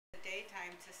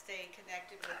daytime to stay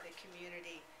connected with the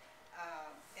community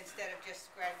instead of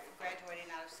just graduating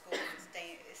out of school and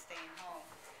staying home.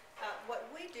 What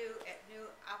we do at New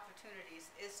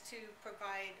Opportunities is to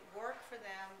provide work for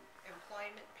them,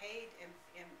 employment, paid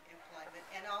employment,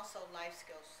 and also life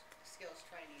skills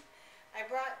training. I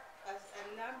brought a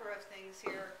number of things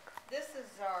here. This is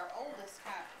our oldest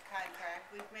contract.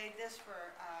 We've made this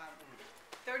for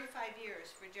 35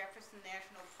 years for Jefferson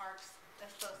National Parks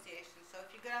Association. So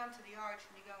if you go down to the arch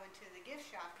and you go into the gift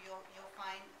shop, you'll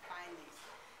find these.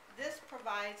 This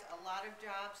provides a lot of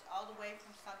jobs, all the way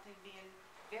from something being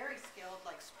very skilled,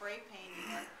 like spray painting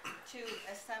it, to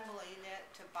assembling it,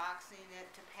 to boxing it,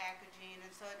 to packaging,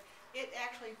 and so it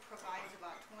actually provides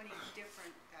about 20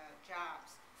 different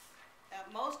jobs.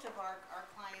 Most of our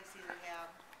clients either have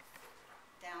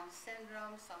Down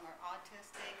syndrome, some are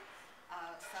autistic,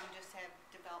 some just have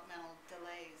developmental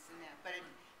delays in that, but it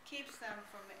keeps them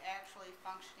from actually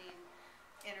functioning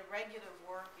in a regular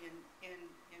work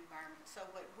environment. So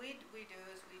what we do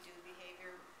is we do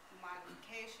behavior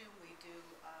modification, we do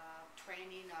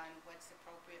training on what's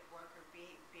appropriate worker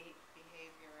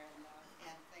behavior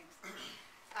and things.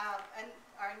 And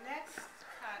our next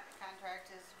contract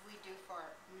is we do for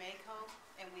Mako,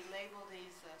 and we label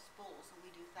these spools, and we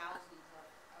do thousands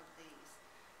of these.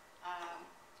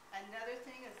 Another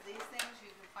thing is these things,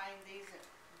 you can find these at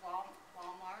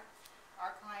Walmart.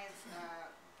 Our clients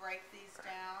break these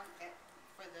down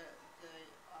for the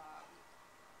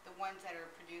ones that are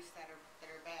produced that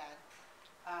are bad.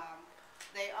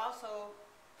 They also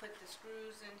put the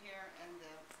screws in here and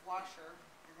the washer,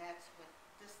 and that's what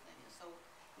this thing is. So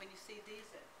when you see these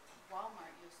at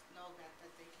Walmart, you'll know that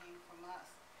they came from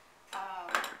us.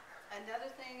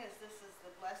 Another thing is this is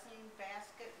the blessing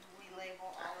basket. We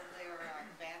label all of their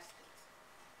baskets.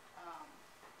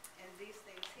 And these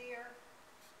things here,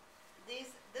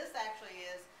 this actually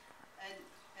is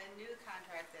a new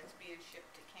contract that's being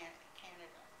shipped to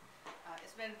Canada.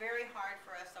 It's been very hard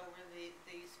for us over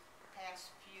these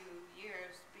past few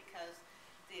years because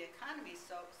the economy is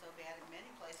so bad, and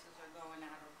many places are going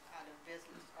out of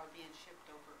business or being shipped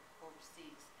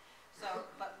overseas. So,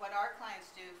 but what our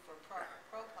clients do for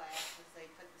ProPlast is they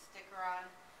put the sticker on,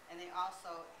 and they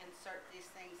also insert these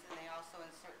things, and they also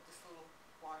insert this little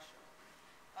washer.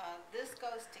 This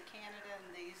goes to Canada,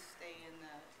 and these stay in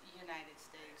the United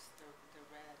States, the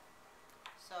red.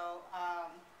 So,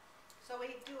 so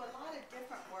we do a lot of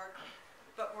different work,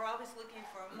 but we're always looking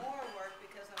for more work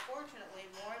because unfortunately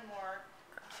more and more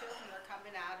children are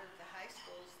coming out of the high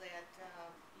schools that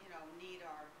you know, need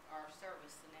our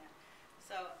service and that.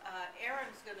 So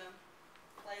Aaron's going to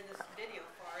play this video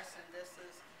for us, and this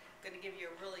is going to give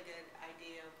you a really good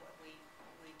idea of what we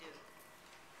do.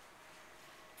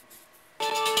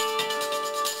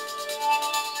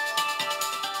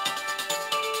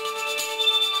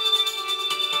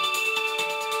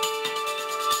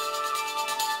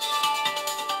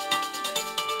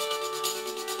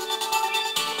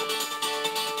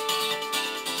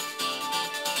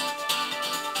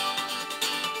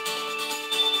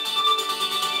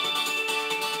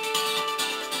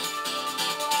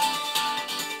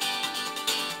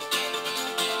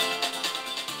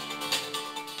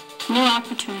 New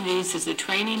Opportunities is a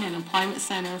training and employment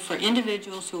center for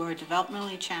individuals who are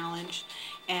developmentally challenged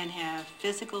and have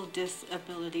physical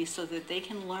disabilities so that they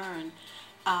can learn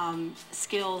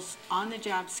skills,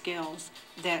 on-the-job skills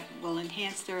that will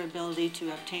enhance their ability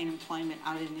to obtain employment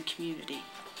out in the community.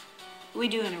 We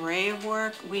do an array of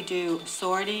work. We do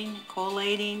sorting,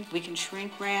 collating, we can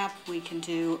shrink wrap, we can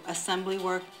do assembly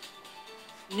work.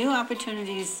 New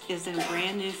Opportunities is in a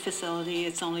brand new facility.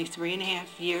 It's only 3.5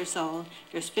 years old.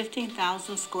 There's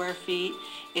 15,000 square feet.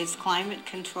 It's climate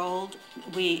controlled.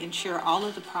 We insure all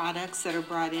of the products that are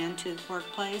brought into the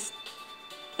workplace.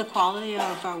 The quality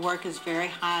of our work is very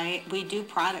high. We do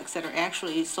products that are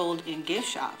actually sold in gift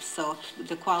shops, so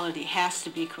the quality has to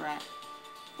be correct.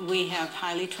 We have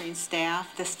highly trained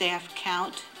staff. The staff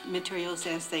count materials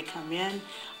as they come in.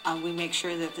 We make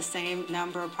sure that the same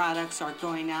number of products are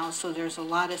going out, so there's a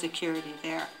lot of security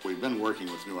there. We've been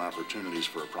working with New Opportunities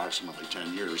for approximately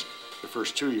 10 years. The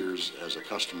first 2 years as a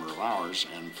customer of ours,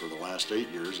 and for the last 8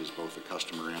 years as both a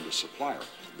customer and a supplier.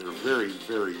 They're very,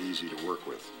 very easy to work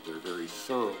with. They're very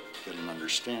thorough, get an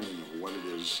understanding of what it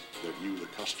is that you, the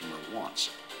customer,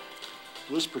 wants.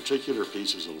 This particular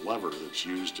piece is a lever that's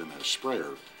used in a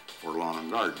sprayer for lawn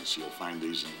and gardens. You'll find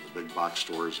these in the big box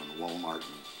stores and Walmart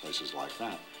and places like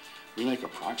that. We make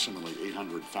approximately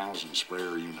 800,000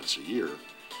 sprayer units a year,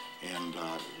 and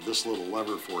this little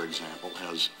lever, for example,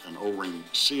 has an O-ring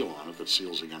seal on it that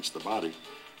seals against the body,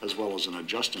 as well as an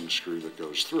adjusting screw that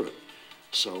goes through it.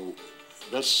 So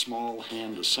That's small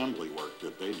hand assembly work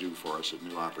that they do for us at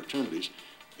New Opportunities.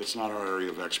 It's not our area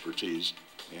of expertise,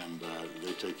 and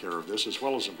they take care of this, as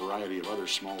well as a variety of other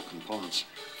small components,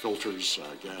 filters,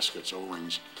 gaskets,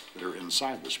 O-rings that are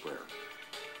inside the sprayer.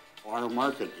 Our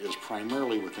market is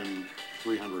primarily within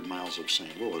 300 miles of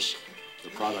St. Louis. The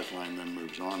product line then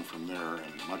moves on from there,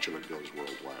 and much of it goes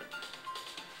worldwide.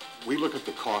 We look at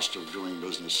the cost of doing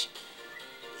business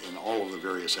in all of the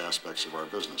various aspects of our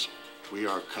business. We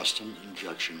are custom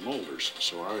injection molders,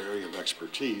 so our area of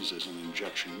expertise is in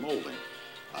injection molding.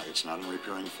 It's not in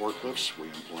repairing forklifts. We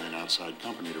employ an outside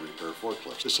company to repair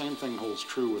forklifts. The same thing holds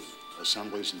true with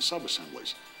assemblies and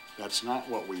sub-assemblies. That's not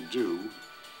what we do,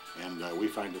 and we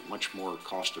find it much more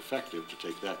cost-effective to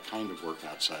take that kind of work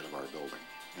outside of our building.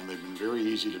 And they've been very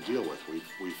easy to deal with.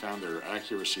 We found their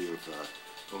accuracy of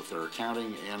both their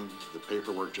accounting and the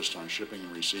paperwork just on shipping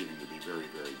and receiving to be very,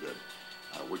 very good,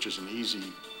 which is an easy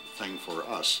thing for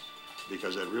us,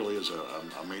 because it really is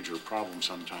a major problem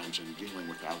sometimes in dealing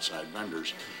with outside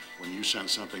vendors. When you send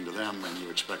something to them and you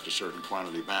expect a certain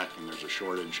quantity back and there's a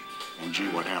shortage, and gee,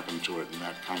 what happened to it, and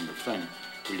that kind of thing.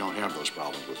 We don't have those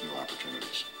problems with New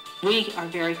Opportunities. We are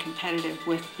very competitive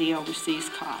with the overseas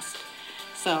cost.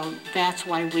 So that's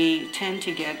why we tend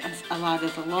to get a lot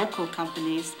of the local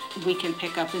companies. We can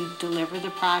pick up and deliver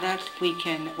the product. We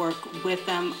can work with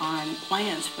them on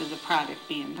plans for the product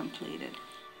being completed.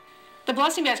 The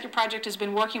Blessing Basket Project has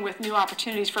been working with New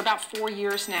Opportunities for about 4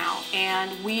 years now,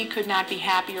 and we could not be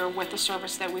happier with the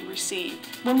service that we receive.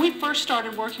 When we first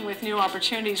started working with New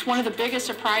Opportunities, one of the biggest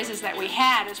surprises that we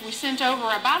had is we sent over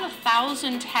about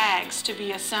 1,000 tags to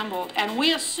be assembled, and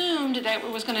we assumed that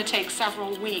it was going to take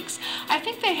several weeks. I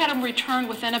think they had them returned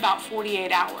within about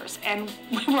 48 hours, and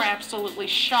we were absolutely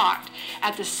shocked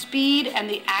at the speed and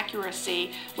the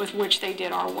accuracy with which they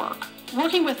did our work.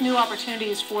 Working with New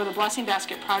Opportunities for the Blessing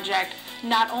Basket Project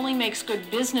not only makes good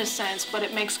business sense, but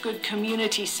it makes good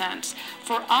community sense.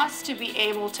 For us to be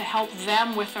able to help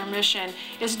them with their mission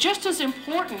is just as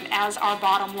important as our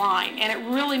bottom line, and it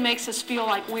really makes us feel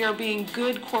like we are being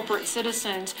good corporate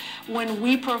citizens when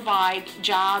we provide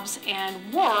jobs and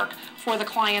work for the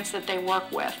clients that they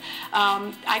work with.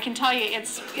 I can tell you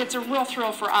it's a real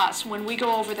thrill for us when we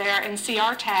go over there and see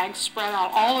our tags spread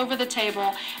out all over the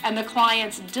table and the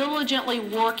clients diligently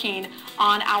working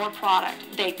on our product.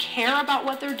 They care about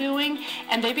what they're doing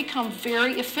and they become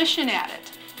very efficient at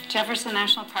it. Jefferson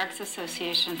National Parks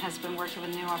Association has been working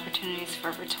with New Opportunities for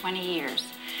over 20 years.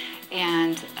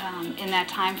 And in that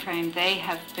time frame, they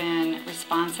have been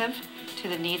responsive to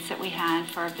the needs that we had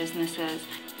for our businesses.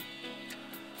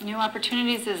 New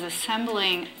Opportunities is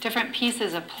assembling different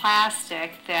pieces of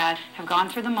plastic that have gone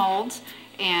through the molds,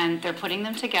 and they're putting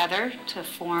them together to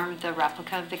form the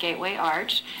replica of the Gateway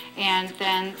Arch, and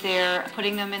then they're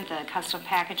putting them in the custom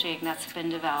packaging that's been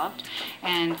developed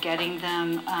and getting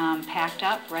them packed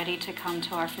up, ready to come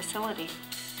to our facility.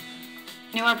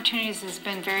 New Opportunities has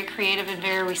been very creative and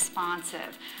very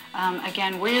responsive.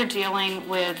 Again, we're dealing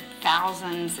with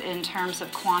thousands in terms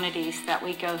of quantities that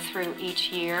we go through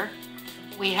each year.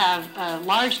 We have a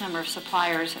large number of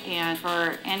suppliers, and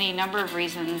for any number of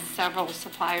reasons, several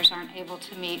suppliers aren't able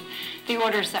to meet the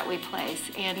orders that we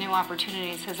place, and New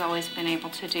Opportunities has always been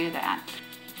able to do that.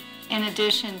 In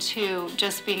addition to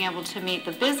just being able to meet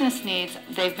the business needs,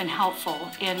 they've been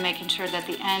helpful in making sure that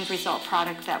the end result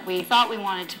product that we thought we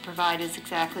wanted to provide is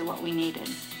exactly what we needed.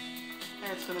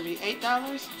 It's going to be $8,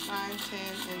 $9,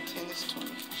 $10, and 10 is 20.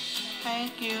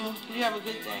 Thank you. You have a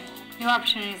good day. New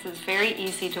Opportunities is very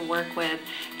easy to work with.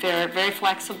 They're very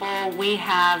flexible. We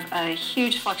have a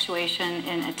huge fluctuation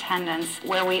in attendance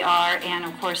where we are, and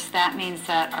of course that means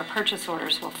that our purchase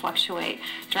orders will fluctuate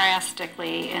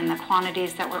drastically in the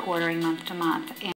quantities that we're ordering month to month.